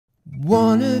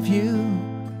One of you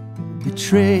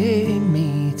betray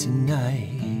me tonight.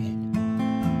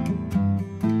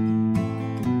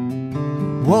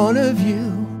 One of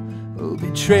you will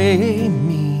betray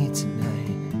me tonight.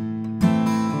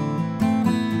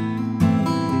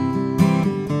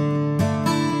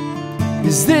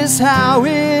 Is this how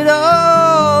it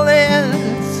all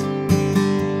ends?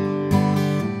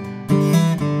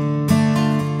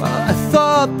 Well, I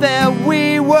thought that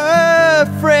we were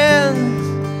friends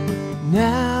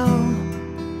now,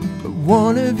 but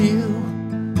one of you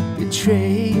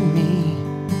betrayed me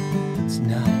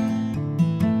tonight.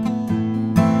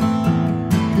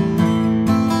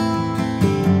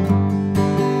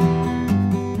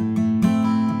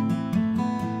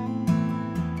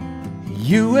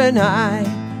 You and I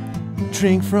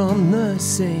drink from the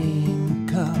same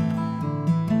cup.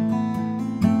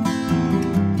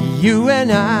 You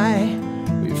and I,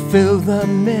 we fill the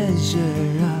measure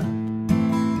up.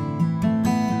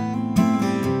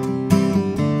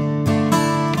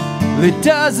 It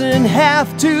doesn't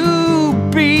have to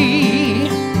be.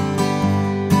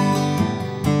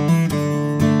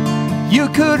 You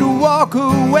could walk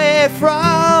away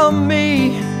from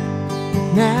me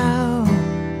now,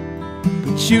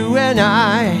 but you and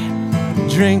I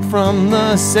drink from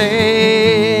the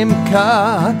same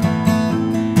cup.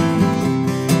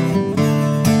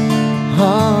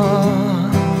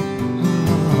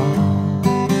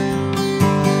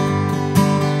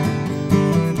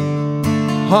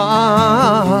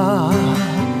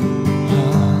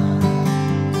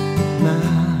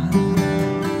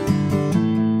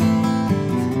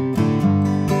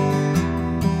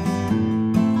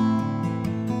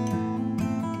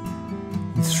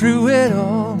 Through it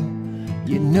all,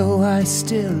 you know I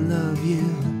still love you,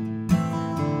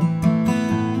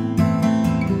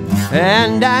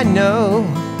 and I know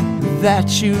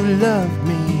that you love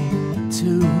me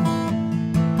too.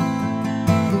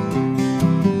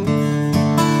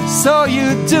 So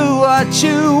you do what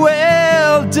you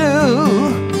will do.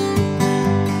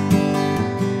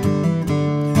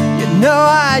 You know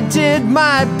I did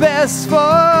my best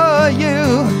for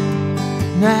you.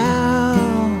 Now,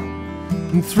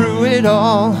 and through it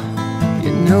all,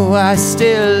 you know I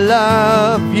still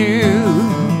love you.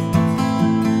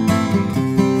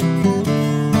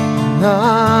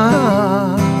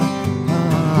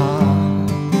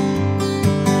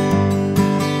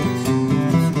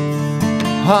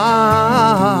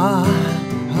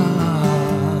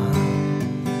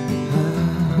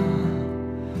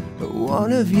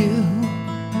 One of you,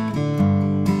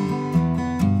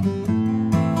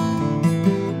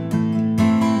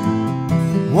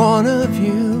 one of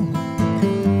you